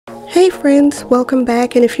Hey friends, welcome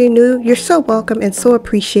back, and if you're new, you're so welcome and so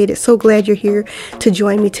appreciated. So glad you're here to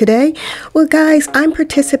join me today. Well guys, I'm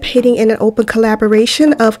participating in an open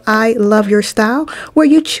collaboration of I Love Your Style, where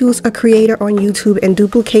you choose a creator on YouTube and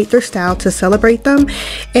duplicate their style to celebrate them.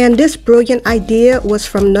 And this brilliant idea was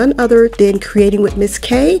from none other than Creating with Mz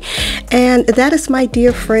Kaye, and that is my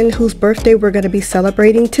dear friend whose birthday we're going to be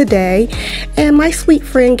celebrating today. And my sweet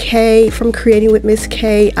friend Kay from Creating with Mz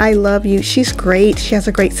Kaye, I love you. She's great. She has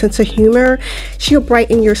a great sense of humor. She'll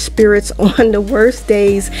brighten your spirits on the worst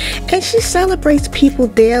days, and she celebrates people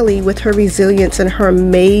daily with her resilience and her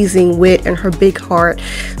amazing wit and her big heart.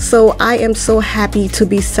 So I am so happy to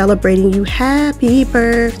be celebrating you. Happy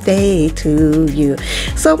birthday to you.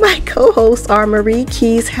 So my co-hosts are Marie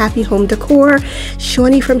Keys, Happy Home Decor,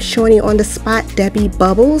 Shawnee from Shawnee on the Spot, Debbie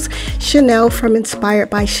Bubbles, Chanel from Inspired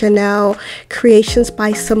by Chanel, Creations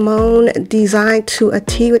by Simone, Designed to a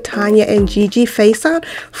T with Tanya, and Gigi Face On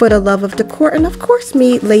for the love of decor, and of course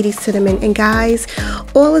me, Lady Cinnamon. And guys,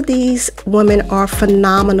 all of these women are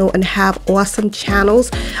phenomenal and have awesome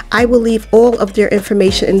channels. I will leave all of their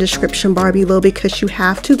information in the description bar below, because you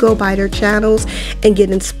have to go by their channels and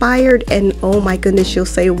get inspired. And oh my goodness, you'll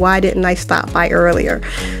say, why didn't I stop by earlier?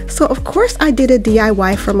 So of course I did a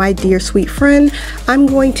DIY for my dear sweet friend. I'm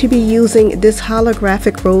going to be using this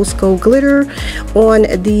holographic rose gold glitter on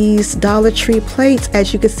these Dollar Tree plates.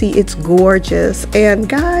 As you can see, it's gorgeous. And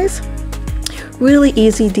guys, really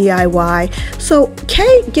easy DIY. So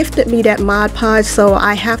Kay gifted me that Mod Podge, so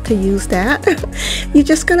I have to use that. You're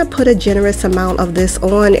just gonna put a generous amount of this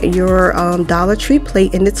on your Dollar Tree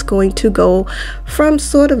plate, and it's going to go from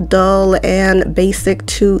sort of dull and basic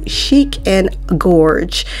to chic and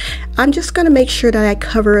gorge. I'm just going to make sure that I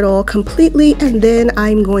cover it all completely, and then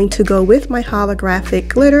I'm going to go with my holographic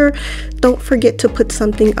glitter. Don't forget to put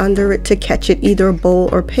something under it to catch it, either a bowl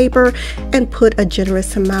or paper, and put a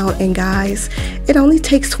generous amount. And guys, it only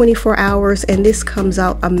takes 24 hours and this comes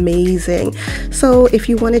out amazing. So if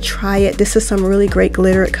you want to try it, this is some really great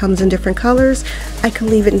glitter. It comes in different colors. I can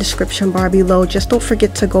leave it in the description bar below. Just don't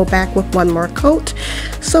forget to go back with one more coat.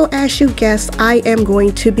 So as you guessed, I am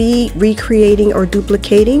going to be recreating or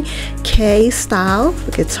duplicating Kay's style.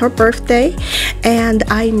 It's her birthday and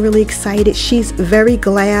I'm really excited. She's very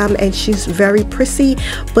glam and she's very prissy,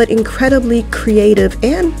 but incredibly creative,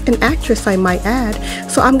 and an actress, I might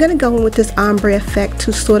add. So I'm gonna go in with this ombre effect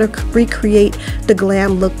to sort of recreate the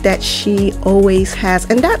glam look that she always has,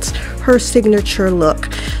 and that's her signature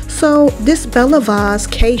look. So this Bella vase,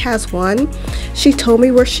 Kay has one. She told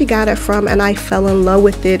me where she got it from and I fell in love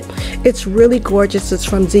with it. It's really gorgeous. It's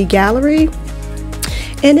from Z Gallery.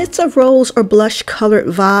 And it's a rose or blush colored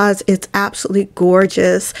vase. It's absolutely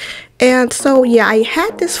gorgeous. And so yeah, I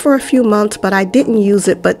had this for a few months, but I didn't use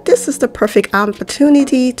it. But this is the perfect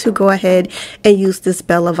opportunity to go ahead and use this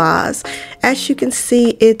Bella vase. As you can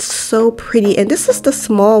see, it's so pretty. And this is the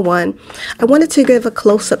small one. I wanted to give a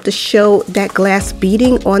close-up to show that glass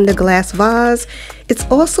beading on the glass vase. It's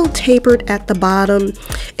also tapered at the bottom.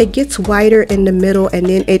 It gets wider in the middle, and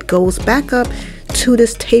then it goes back up to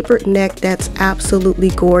this tapered neck that's absolutely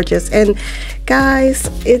gorgeous. And guys,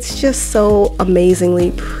 it's just so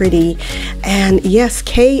amazingly pretty. And yes,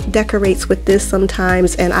 Kay decorates with this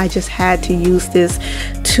sometimes, and I just had to use this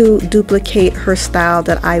to duplicate her style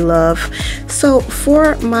that I love. So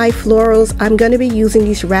for my florals, I'm going to be using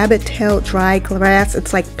these rabbit tail dry grass.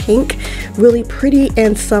 It's like pink, really pretty,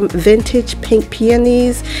 and some vintage pink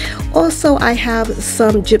peonies. Also, I have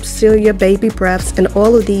some gypsilia baby breaths, and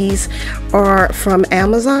all of these are from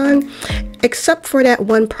Amazon, except for that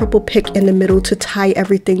one purple pick in the middle to tie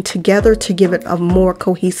everything together to give it a more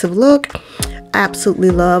cohesive look.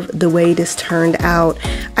 Absolutely love the way this turned out.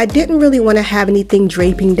 I didn't really want to have anything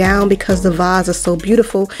draping down because the vase is so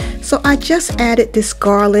beautiful, so I just added this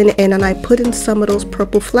garland, and then I put in some of those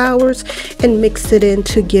purple flowers and mixed it in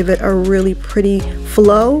to give it a really pretty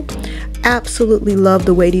flow. Absolutely love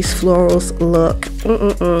the way these florals look.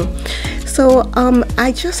 So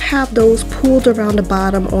I just have those pulled around the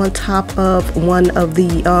bottom on top of one of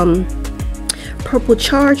the purple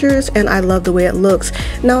chargers, and I love the way it looks.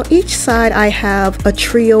 Now each side I have a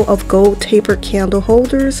trio of gold tapered candle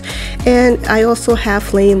holders, and I also have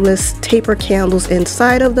flameless taper candles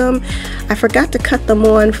inside of them. I forgot to cut them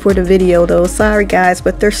on for the video though, sorry guys,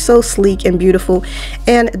 but they're so sleek and beautiful,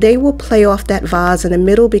 and they will play off that vase in the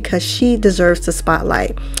middle because she deserves the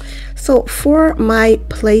spotlight. So for my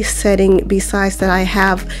place setting, besides that, I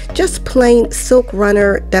have just plain silk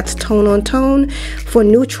runner that's tone on tone for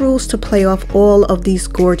neutrals to play off all of these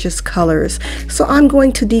gorgeous colors. So I'm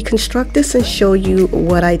going to deconstruct this and show you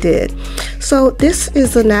what I did. So this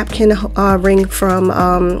is a napkin ring from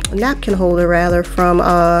napkin holder rather from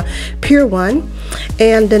Pure One,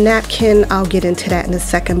 and the napkin, I'll get into that in a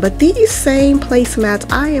second. But these same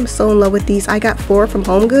placemats, I am so in love with these. I got 4 from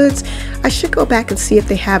Home Goods. I should go back and see if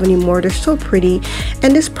they have any more. They're so pretty.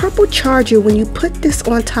 And this purple charger, when you put this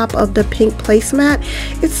on top of the pink placemat,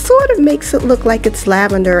 it sort of makes it look like it's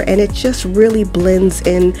lavender, and it just really blends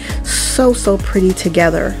in so pretty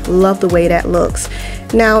together. Love the way that looks.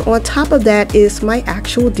 Now on top of that is my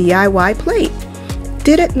actual DIY plate.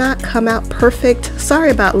 Did it not come out perfect? Sorry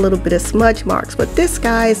about a little bit of smudge marks, but this,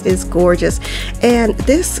 guys, is gorgeous. And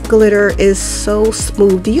this glitter is so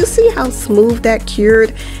smooth. Do you see how smooth that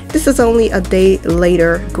cured? This is only a day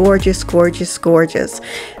later. Gorgeous, gorgeous, gorgeous.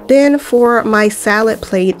 Then for my salad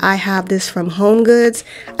plate, I have this from Home Goods.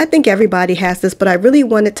 I think everybody has this, but I really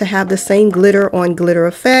wanted to have the same glitter on glitter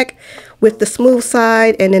effect with the smooth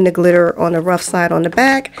side and then the glitter on the rough side on the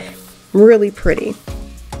back. Really pretty.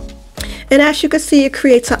 And as you can see, it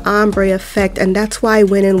creates an ombre effect, and that's why I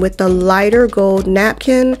went in with the lighter gold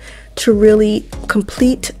napkin to really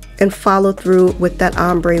complete and follow through with that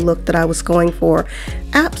ombre look that I was going for.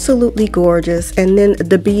 Absolutely gorgeous. And then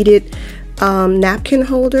the beaded napkin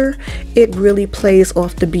holder, it really plays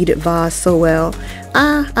off the beaded vase so well.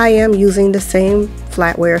 I am using the same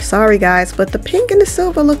flatware, sorry guys, but the pink and the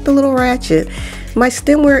silver looked a little ratchet. My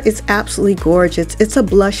stemware is absolutely gorgeous. It's a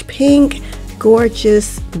blush pink,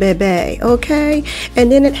 gorgeous bebe, okay?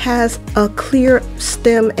 And then it has a clear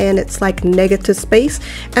stem and it's like negative space,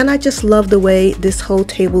 and I just love the way this whole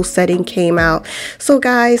table setting came out. So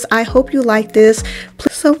guys, I hope you like this.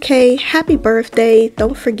 Please, okay, happy birthday.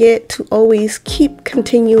 Don't forget to always keep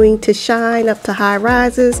continuing to shine up to high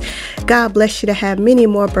rises. God bless you to have many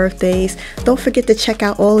more birthdays. Don't forget to check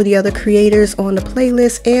out all of the other creators on the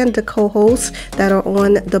playlist and the co-hosts that are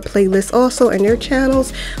on the playlist also, and their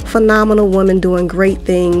channels. Phenomenal women doing great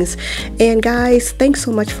things. And guys, thanks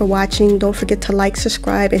so much for watching. Don't forget to like,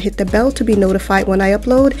 subscribe, and hit the bell to be notified when I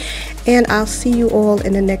upload. And I'll see you all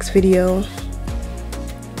in the next video.